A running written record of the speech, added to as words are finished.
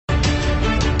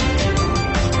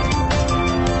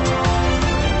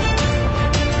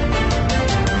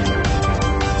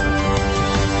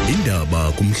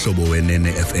Umhlobo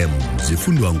Wenene FM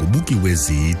zifundwa ngubuki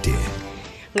wezide.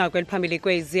 Ngakweliphambili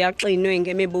kwezi axinwe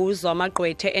ngemibuzo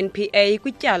amagqwethe NPA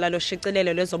kwityala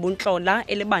loshicilelo lwezobuntlola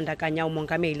elibandakanya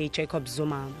umongameli Jacob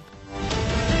Zuma.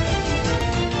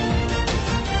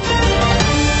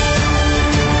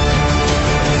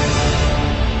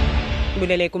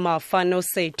 Bulele kumafano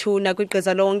sethu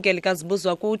nakwiqeza lonke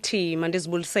likazibuzwa kuthi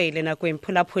mandizibulisele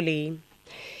nakwemphulaphuli.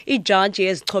 Ijaji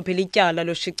ezichophela ityala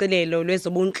loshicilelo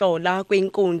lwezobuntlola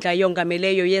kwinkundla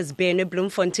yongameleyo yezibheno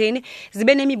eBloemfontein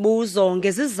zibe nemibuzo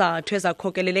ngezizathu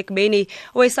ezakhokelela ekubeni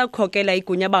owayesakhokela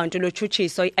igunya abantu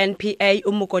lotshutshiso iNPA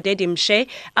uMugodedi Mshe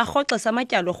arhoxisa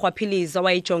amatyala orhwaphilizo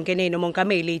awayejongene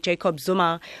nomongameli Jacob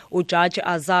Zuma. Ujaji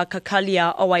Azaka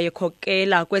Kalia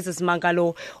owayekhokela kwezi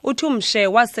zimangalo uthi uMshe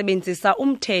wasebenzisa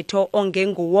umthetho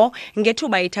ongenguwo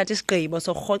ngethuba ethatha isigqibo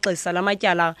sorhoxisa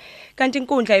lamatyala, kanti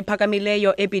inkundla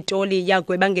ephakamileyo Pitoli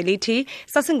yagweba ngelithi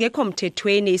sasingekho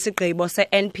mthethweni isigqibo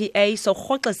se-NPA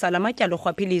sorhoxisa lamatyala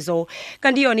orhwaphilizo,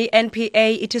 kanti yona i-NPA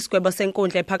ithi isigwebo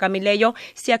senkundla ephakamileyo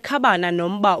siyakhabana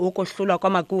nomba wokohlulwa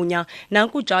kwamagunya.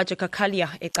 Nanku uJaji Kakhalia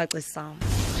ecacisa.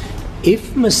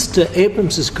 If Mr.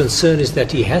 Abrams' concern is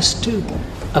that he has to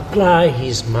apply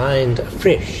his mind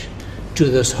afresh to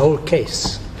this whole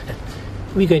case,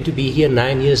 we're going to be here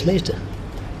 9 years later.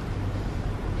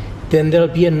 Then there'll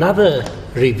be another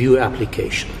review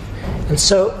application. And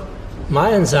so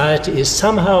my anxiety is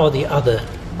somehow or the other,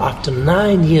 after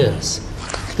 9 years,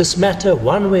 this matter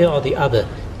one way or the other,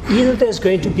 either there's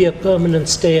going to be a permanent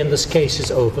stay and this case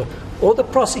is over, or the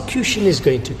prosecution is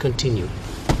going to continue.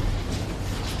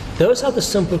 Those are the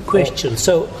simple questions.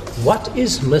 So what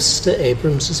is Mr.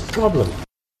 Abrams' problem?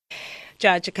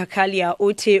 Judge Kakhalia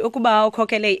uthi ukuba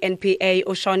ukhokele iNPA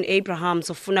uSean Abrahams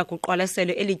ufuna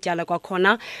kuqwalaselwe elityala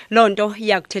kwakhona lonto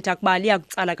yakuthetha kuba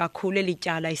liyakutsala kakhulu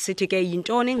elityala, isithi ke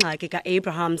yintoni ingxaki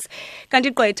kaAbrahams. Kanti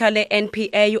igqwetha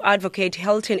leNPA uadvocate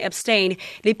Hilton Epstein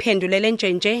liphendulele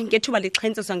njenje ngethuba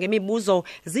lixhentsiswa ngemibuzo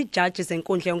zijaji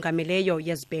zenkundla yongameleyo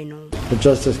yezibheno.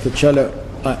 Justice Kachela,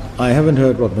 I haven't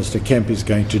heard what Mr. Kemp is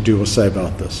going to do or say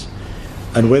about this,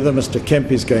 and whether Mr.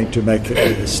 Kemp is going to make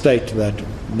a state that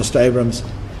Mr. Abrams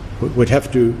would have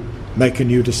to make a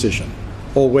new decision,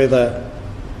 or whether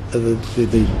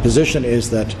the position is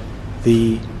that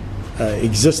the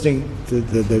existing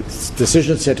the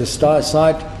decision set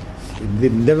aside,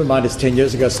 never mind it's 10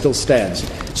 years ago, still stands.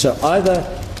 So either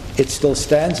it still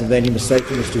stands and then you must say to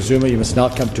Mr. Zuma, you must now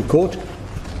come to court,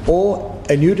 or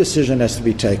a new decision has to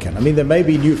be taken. I mean, there may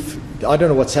be I don't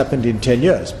know what's happened in 10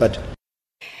 years, but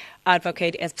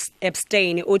Advocate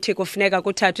Epstein uthi kufuneka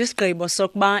kuthathwe isigqibo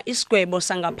sokuba isigwebo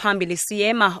sangaphambili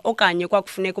siyema okanye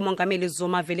kwakufuneka umongameli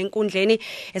Zuma vele enkundleni,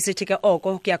 esithi ke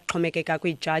oko kuyaxhomekeka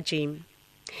kwijaji.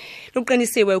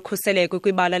 Luqinisiwe ukhuseleko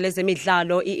kwibala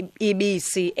lezemidlalo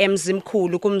ibisi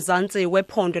emzimkhulu kumzantsi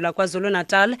wephondo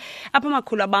laKwaZulu-Natal, apho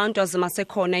amakhulu abantu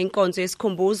azimasekhona inkonzo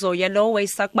yesikhumbuzo yalowo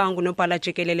wayesakubanga unobhala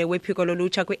jikelele wephiko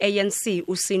lolutsha kwi-ANC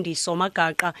uSindiso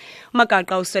Magaqa.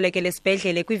 Magaqa uswelekele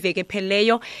esibhedlele kwiveki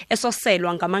epheleyo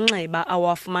esoselwa ngamanxeba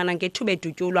awafumana ngethuba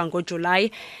edutyulwa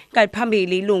ngoJulayi.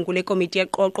 Ngaphambili ilungu lekomiti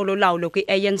yeqoqo lolawulo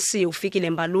kwi-ANC uFikile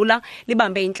Mbalula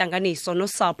libambe intlanganiso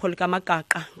nosapho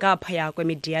lukaMagaqa ngaphaya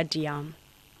kwemidiyadia.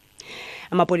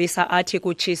 Amapolisa athi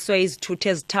kutshiswe izithuthi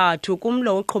ezithathu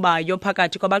kumlo oqhubayo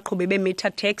phakathi kwabaqhubi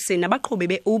bemeter taxi nabaqhubi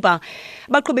beUber.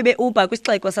 Abaqhubi beUber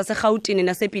kwisixeko saseRhawutini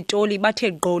nasePitoli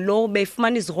bathe gqolo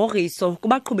befumana izigrogriso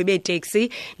kubaqhubi beeteksi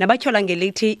nabatyhola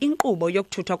ngelithi inkqubo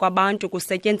yokuthuthwa kwabantu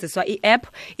kusetyenziswa i-app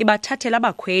ibathathela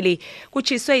abakhweli.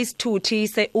 Kutshiswe isithuthi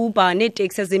seUber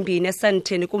neeteksi ezimbini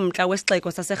eSandton kumntla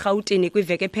wesixeko saseRhawutini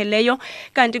kwiveki epheleyo,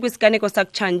 kanti kwisiganeko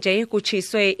sakutshanje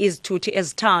kutshiswe izithuthi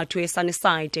ezithathu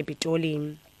eSunnyside ePitoli.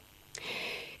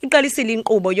 Iqalisile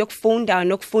inkqubo yokufunda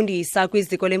nokufundisa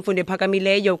kwiziko lemfundo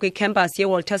ephakamileyo kwicampus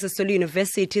yeWalter Sisulu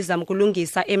University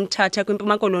zamkulungisa eMthatha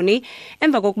kwiMpuma Koloni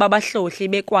emva kokuba abahlohli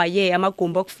bekwaye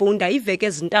amagumbi okufunda iveki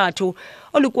ezintathu.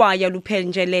 Olukwaya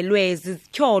luphenjelelwe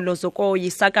zityholo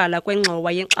zokoyisakala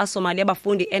kwengxowa yenkxaso-mali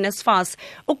yabafundi NSFAS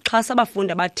ukuxhasa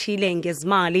abafundi abathile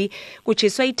ngezimali.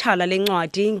 Kutshiswe ithala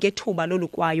lencwadi ngethuba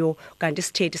lolukwayo, kanti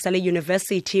isithethi sale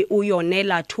university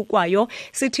uYonela Thukwayo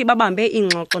sithi babambe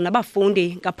ingxoxo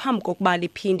nabafundi ngaphambi kokuba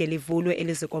liphinde livulwe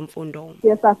elizikomfundo.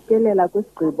 Siyasikelela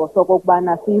kwisigqibo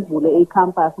sokubana siyivule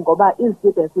icampus ngoba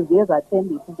izistudents ziye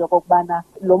zathembisa into yokubana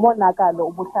lo monakalo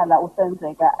ubuhlala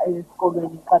usenzeka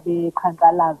esikolweni xa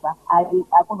beqhankqalaza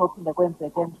akunophinde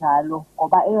kwenzeke njalo,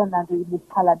 ngoba eyona nto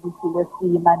ibixhalabisile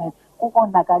siyimane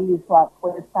ukonakaliswa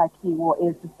kwesakhiwo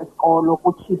esisesikolo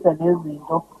kutshise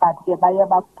nezinto, but ke baye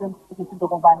bakuqinisekisa into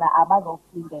yokubana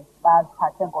abazophinde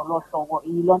baziphathe ngolo hlobo.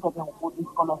 Yiloo nto ke ngoku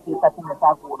isikolo siye saphinde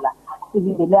savula.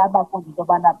 silindele abafundi into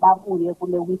yobana babuye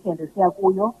kule weekend esiya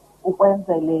kuyo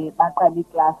ukwenzele baqale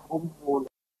iklasi ngomvulo.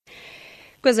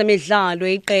 Kwezemidlalo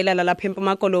iqela lalapha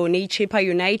eMpuma Koloni iChippa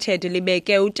United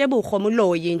libeke uTebogo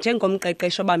Muloyi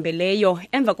njengomqeqeshi obambeleyo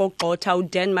emva kokugxotha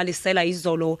uDan Malisela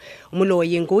izolo.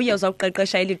 Muloyi nguye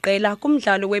uzawuqeqesha eliqela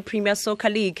kumdlalo wePremier Soccer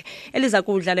League eliza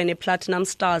kudlala nePlatinum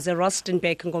Stars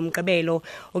eRustenburg ngomgqibelo.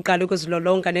 Uqala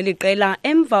ukuzilolonga neliqela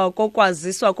emva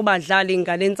kokwaziswa kubadlali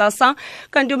ngalentsasa,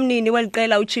 kanti umnini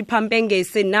weliqela uChippa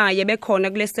Mpengesi naye bekhona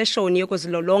kule session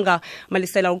yokuzilolonga.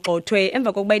 Malisela ugxothwe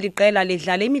emva kokuba iliqela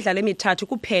lidlala imidlalo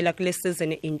emithathu kuphela kule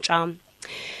season intsha.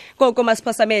 Koko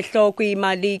masipasa amehlo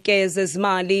kwimali ke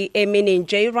zezimali emini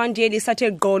nje irandi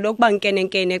elisathe gqolo ukuba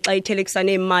nkenenkene xa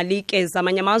ithelekisana nemali ke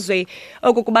zamanye amazwe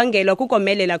okukubangelwa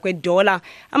kukomelela kwedola.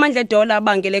 Amandla edola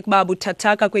abangele kuba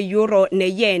buthathaka kweeuro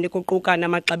neyen kuquka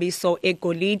namaxabiso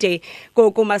egolide.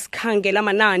 Koko masikhangela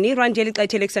amanani irandi xa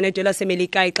ithelekisana nedola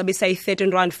semelika ixabisa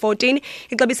i13.14,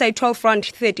 ixabisa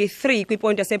i12.33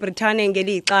 kwiponti yaseBritane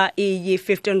ngelixa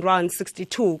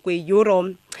iyi15.62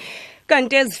 kwi-euro.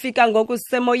 Kanti ezifika ngoku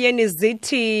semoyeni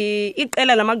zithi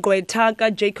iqela lamagqwetha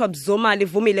kaJacob Zuma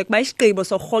livumile kuba isigqibo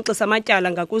sorhoxisa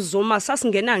amatyala ngakuzuma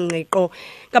sasingenangqiqo.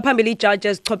 Ngaphambili ijaji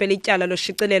ezichophela ityala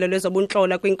loshicilelo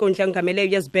lwezobuntlola kwinkundla engameleyo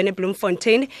yeZibene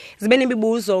Bloemfontein zibe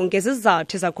nemibuzo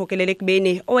ngezizathu ezakhokelela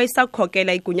ekubeni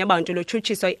owayesakhokela igunya abantu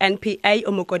lotshutshiso iNPA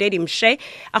uMugodeli Mshe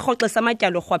arhoxisa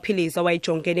amatyala orhwaphilizo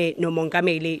awayejongene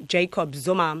nomongameli Jacob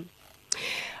Zuma.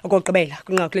 Okugqibela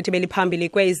kwinqaku lethu beliphambili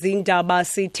kwezindaba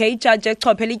sithe ijaji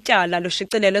echophela ityala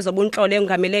loshicilelo lezobuntlolo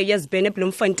engameleyo yeZibene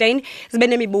Bloemfontein zibe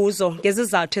nemibuzo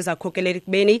ngezizathu ezakhokelela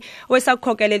ekubeni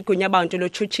owayesakhokela igunya abantu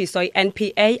lotshutshiso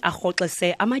iNPA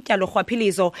arhoxise amatyala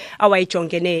orhwaphilizo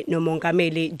awayejongene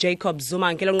nomongameli Jacob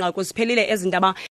Zuma. Ngelo nqaku siphelile ezindaba.